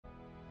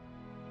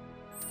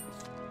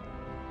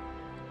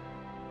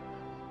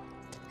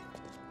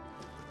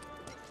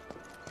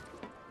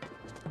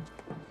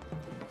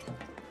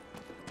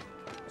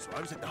I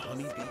was at the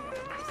honeybee.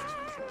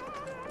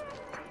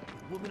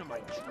 Woman of my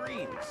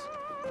dreams.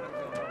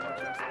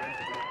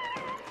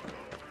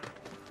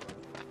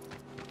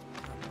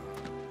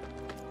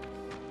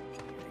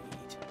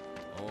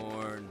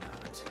 Or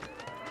not.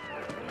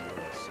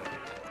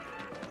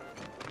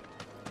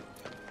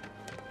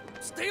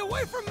 Stay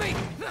away from me!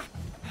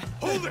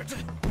 Hold it!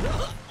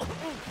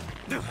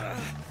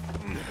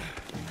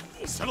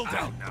 Settle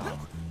down now.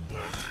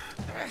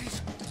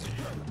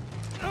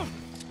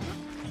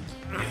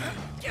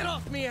 Get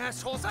off me,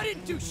 assholes! I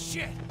didn't do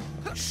shit!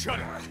 Shut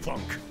up,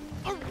 punk!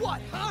 Or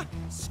what, huh?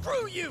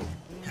 Screw you!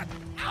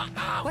 Ow,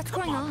 ow, What's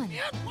come going on, on? man.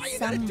 Why you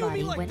gotta do me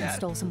Somebody like went and that?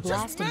 stole some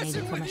Just blasting messing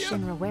data from a with you.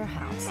 Shinra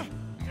warehouse.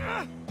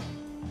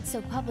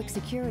 So public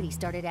security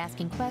started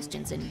asking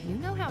questions, and you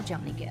know how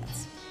Johnny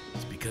gets.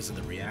 It's because of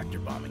the reactor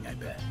bombing, I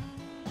bet.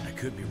 I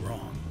could be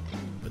wrong,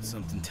 but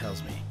something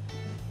tells me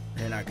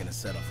they're not gonna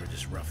settle for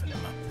just roughing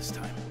him up this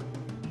time.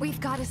 We've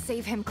got to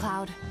save him,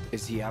 Cloud.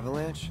 Is he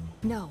Avalanche?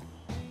 No.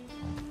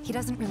 He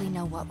doesn't really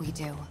know what we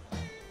do.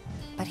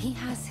 But he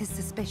has his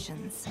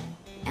suspicions.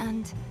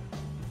 And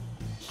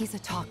he's a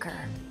talker.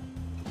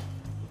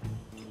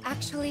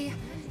 Actually,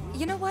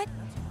 you know what?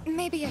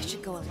 Maybe I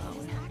should go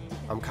alone.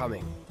 I'm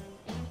coming.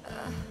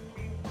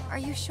 Are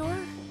you sure?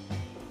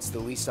 It's the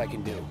least I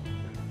can do.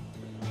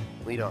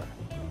 Lead on.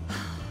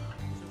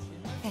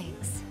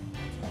 Thanks.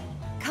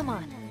 Come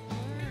on.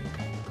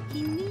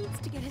 He needs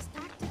to get his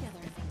act together.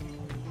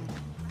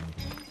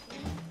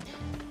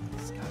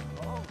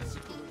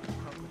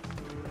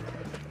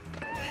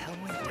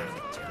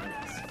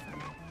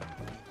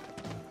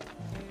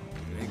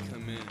 They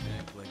come in and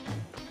act like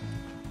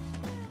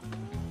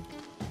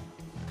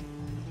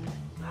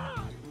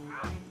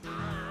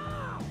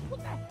what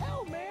the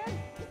hell, man?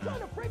 You trying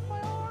to break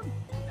my arm?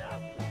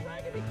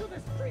 Dragging me through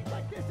the street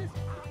like this is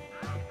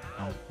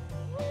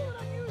cruel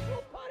and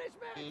unusual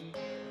punishment.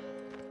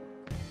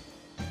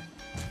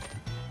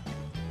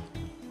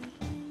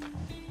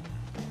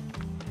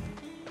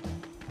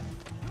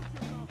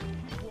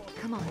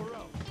 Come on.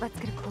 Let's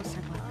get a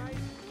closer look.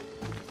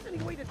 Any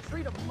way to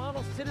treat a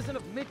model citizen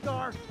of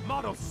Midgar?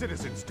 Model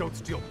citizens don't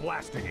steal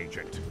blasting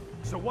agent.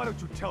 So why don't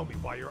you tell me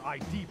why your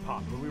ID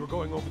popped when we were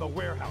going over the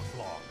warehouse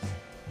logs?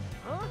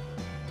 Huh?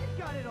 You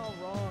got it all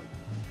wrong.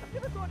 I've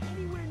never gone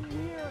anywhere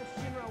near a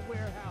Shinra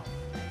warehouse.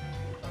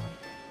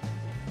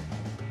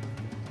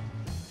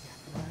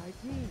 My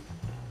ID.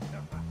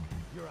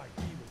 Your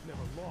ID was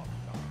never lost,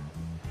 Doc.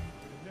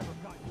 It never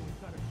got you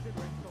inside a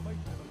Shinra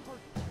installation in the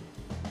first place.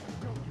 I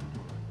know you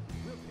would.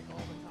 We'll take all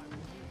the time we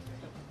need to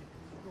help you get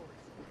this story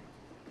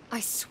straight. I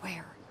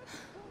swear.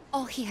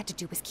 All he had to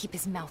do was keep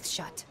his mouth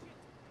shut.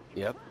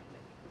 Yep.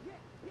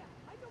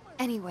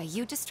 Anyway,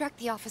 you distract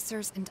the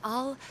officers and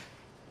I'll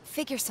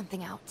figure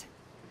something out.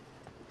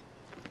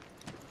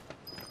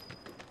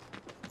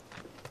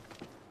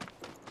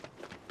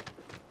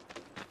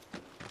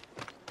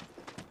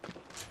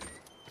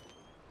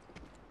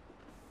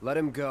 Let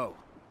him go.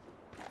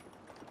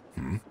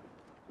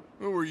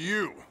 Who are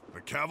you?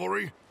 The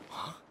cavalry?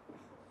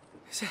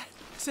 Is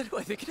that who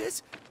I think it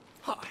is?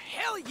 Oh,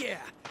 hell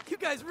yeah! You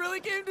guys really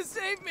came to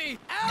save me!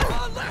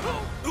 Ow! Let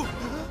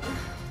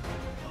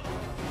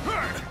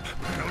Hey!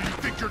 What the hell you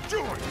think you're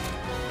doing?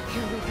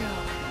 Here we go.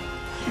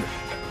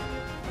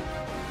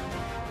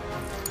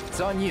 It's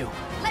on you.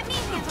 Let me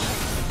handle it.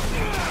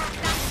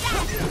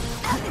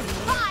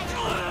 Fine.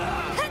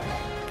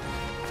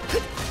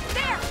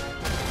 There.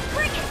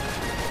 Bring it.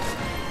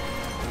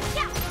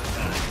 Yeah.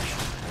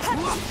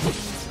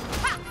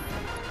 Ha.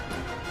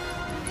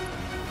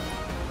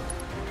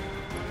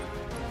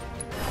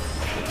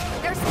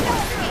 There's no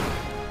escape.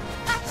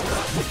 Gotcha.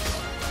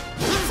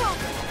 It's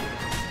over.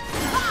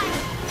 Fine.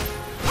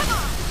 Come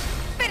on.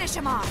 Finish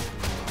him off!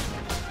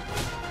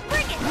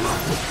 Bring it.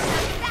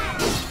 That's that.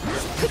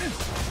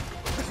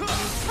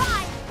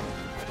 Fine.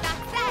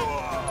 That's that.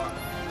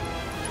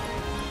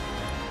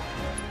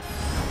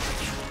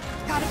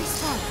 Gotta be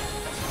strong.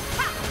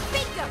 Ha.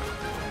 Bingo.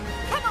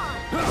 Come on.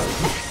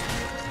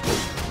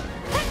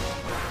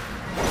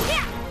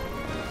 Yeah.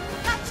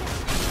 Gotcha.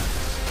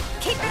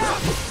 Keep it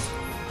up!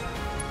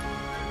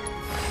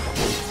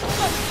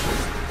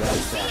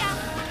 See ya.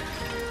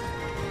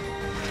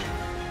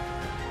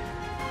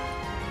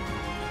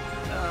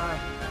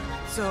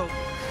 So,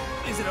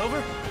 is it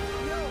over?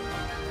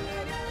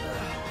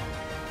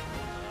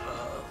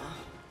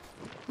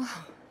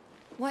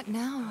 What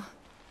now?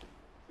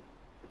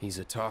 He's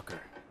a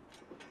talker.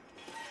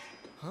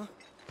 Huh?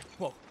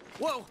 Whoa!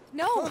 Whoa!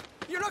 No! Huh?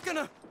 You're not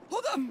gonna...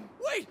 Hold up!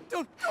 Wait!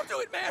 Don't do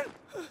it, man!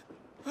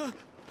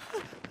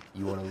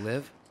 You want to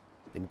live?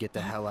 Then get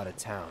the hell out of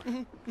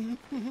town.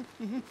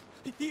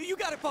 You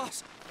got it,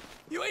 boss!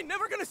 You ain't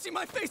never gonna see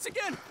my face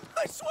again!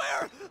 I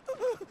swear!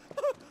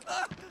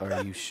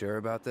 Are you sure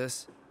about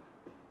this?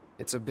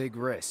 It's a big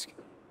risk.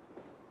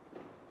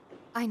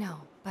 I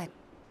know, but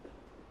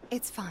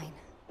it's fine.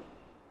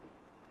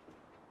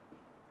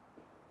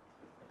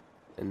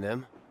 And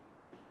them?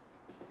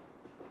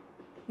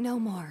 No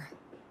more.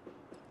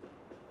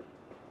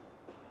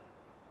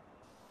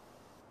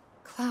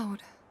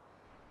 Cloud.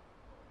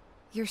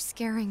 You're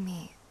scaring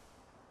me.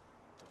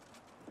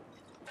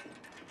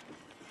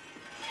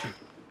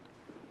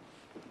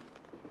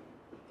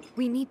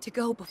 We need to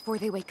go before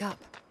they wake up.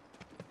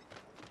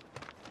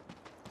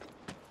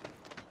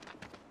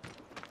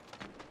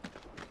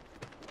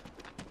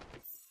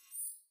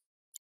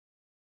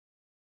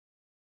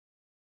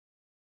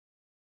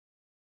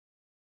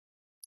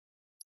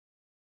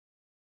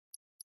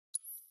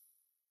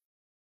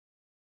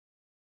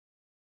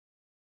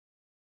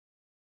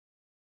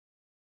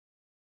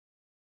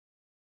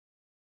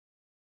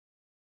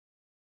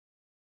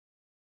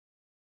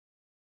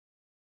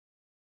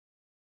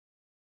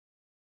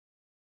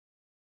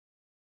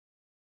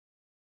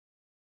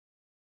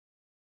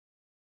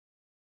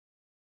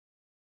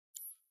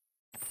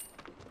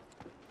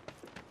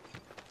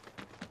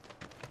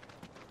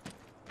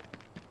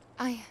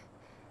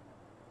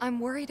 I'm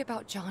worried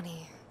about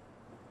Johnny.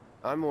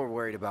 I'm more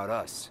worried about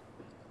us.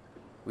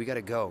 We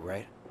gotta go,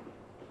 right?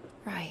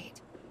 Right.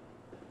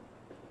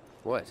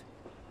 What?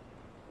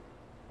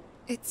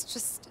 It's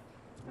just...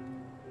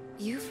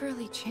 you've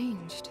really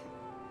changed.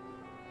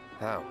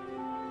 How?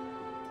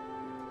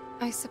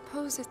 I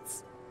suppose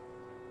it's...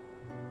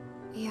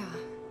 yeah.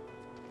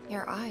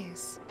 Your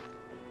eyes.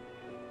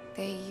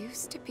 They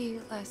used to be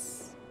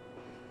less...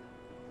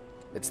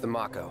 It's the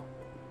Mako.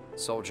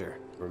 Soldier,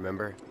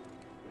 remember?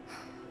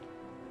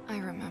 I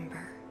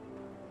remember.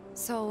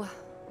 So,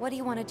 what do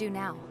you want to do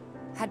now?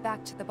 Head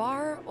back to the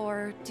bar,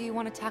 or do you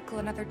want to tackle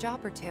another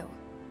job or two?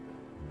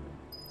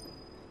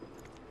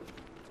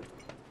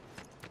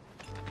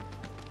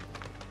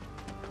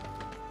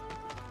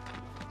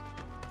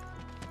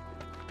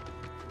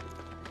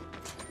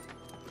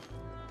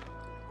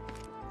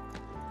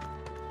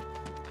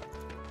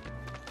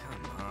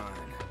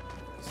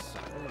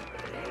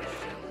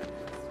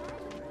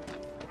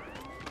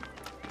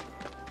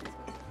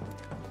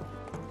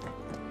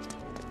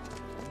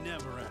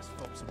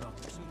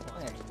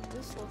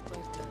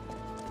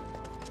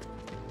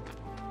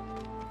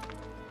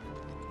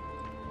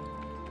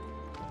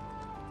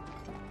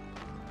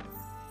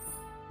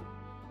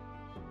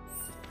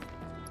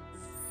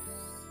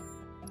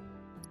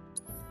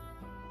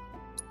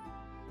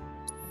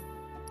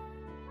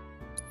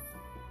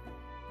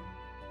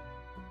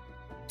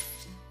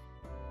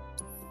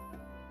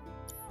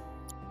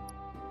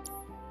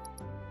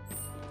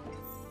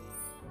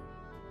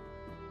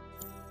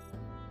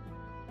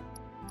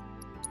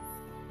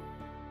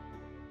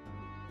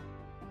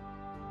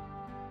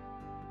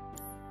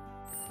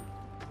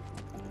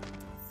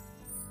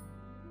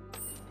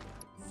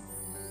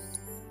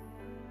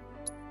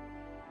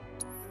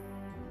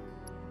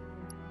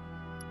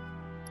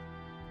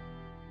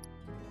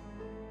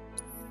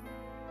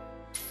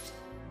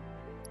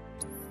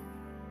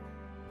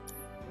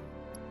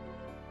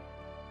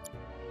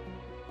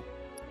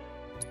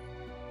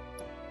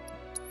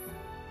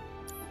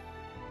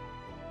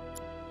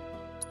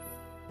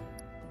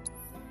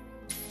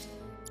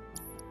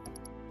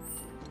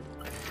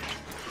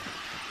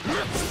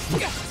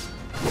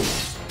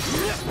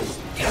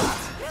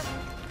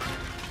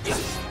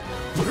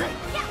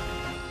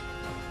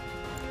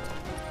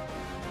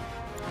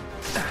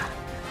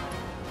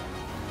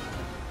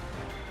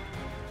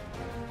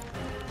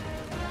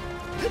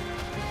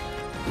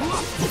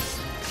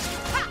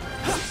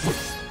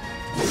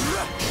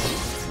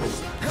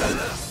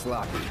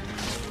 Sloppy.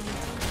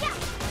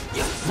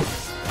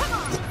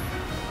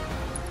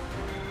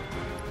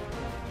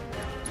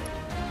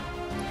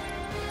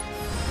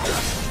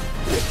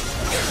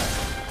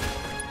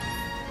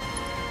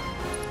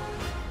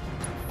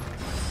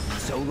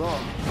 So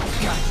long.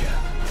 Gotcha.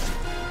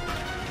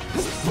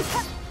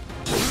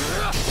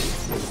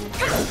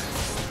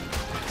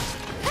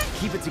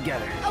 Keep it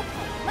together.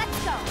 Okay,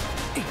 let's go.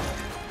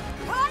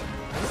 Run!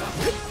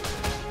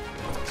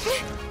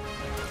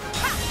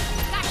 Ha!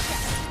 Gotcha!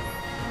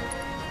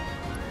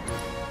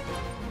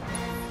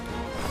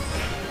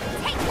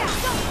 Take that!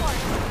 Go for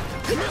it!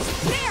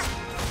 There!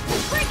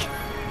 Bring it!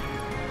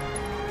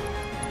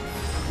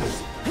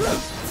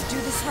 Let's do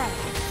this right.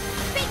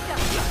 Bingo!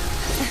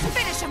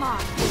 Finish him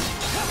off!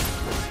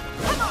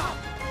 Come on!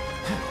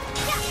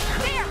 Yeah,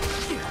 there!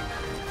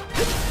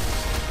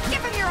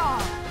 Give him your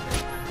all!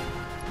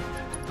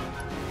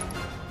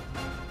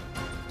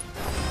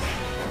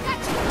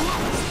 Gotcha!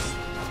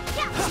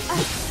 Yeah!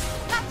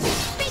 Gotcha!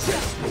 Bingo!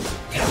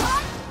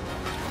 Huh?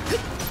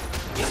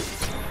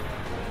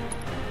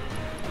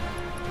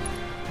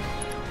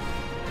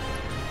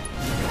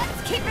 Let's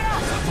keep it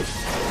up!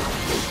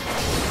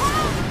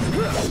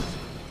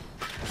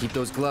 Keep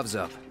those gloves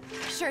up.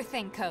 Sure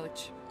thing,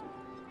 Coach.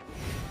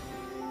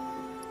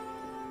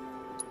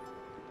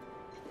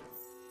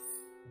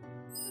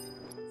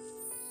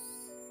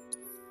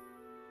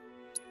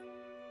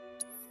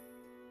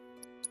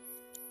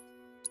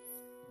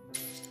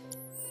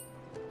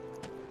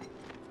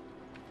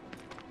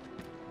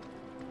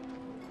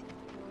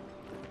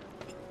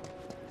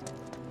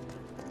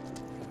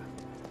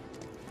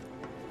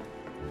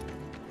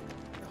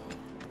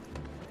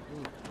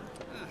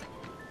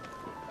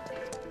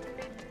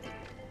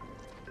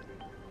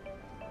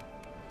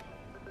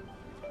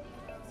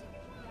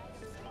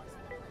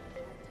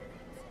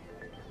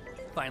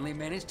 Finally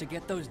managed to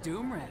get those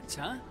Doom Rats,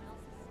 huh?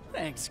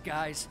 Thanks,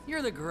 guys.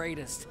 You're the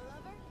greatest.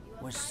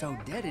 Was so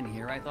dead in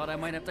here, I thought I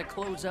might have to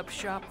close up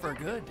shop for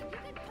good.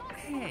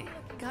 Hey,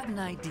 got an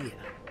idea.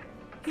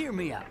 Hear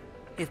me out.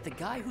 If the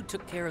guy who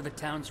took care of the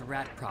town's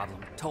rat problem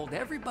told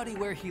everybody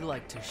where he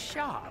liked to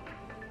shop,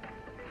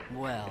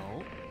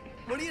 well,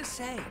 what do you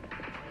say?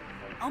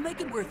 I'll make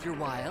it worth your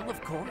while,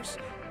 of course.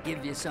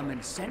 Give you some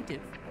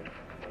incentive.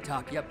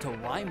 Talk you up to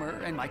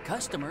Weimer and my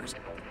customers,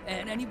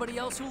 and anybody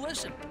else who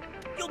listen.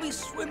 You'll be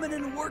swimming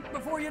in work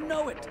before you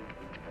know it.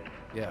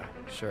 Yeah,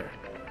 sure.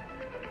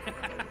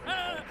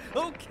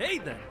 Okay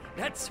then,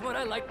 that's what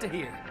I like to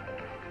hear.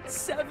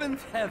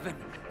 Seventh Heaven,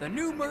 the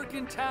new merc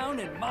in town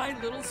and my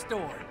little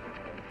store.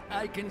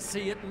 I can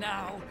see it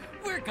now.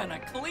 We're gonna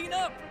clean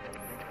up.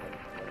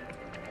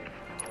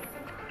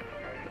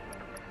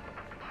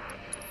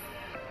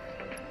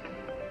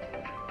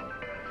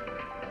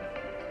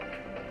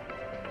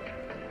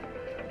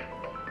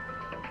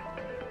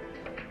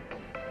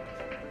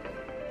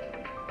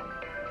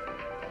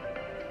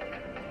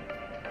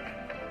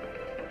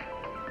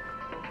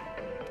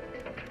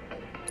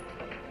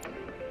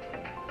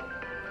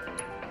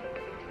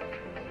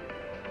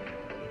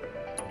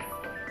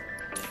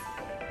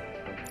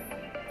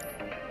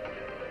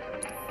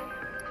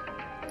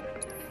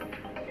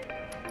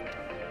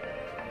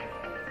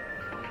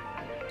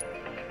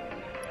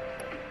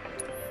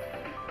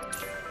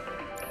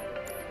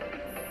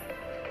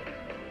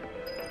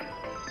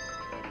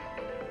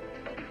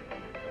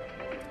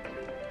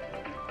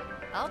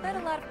 I'll bet a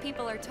lot of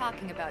people are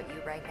talking about you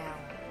right now.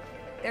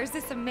 There's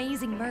this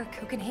amazing merc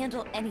who can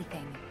handle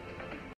anything.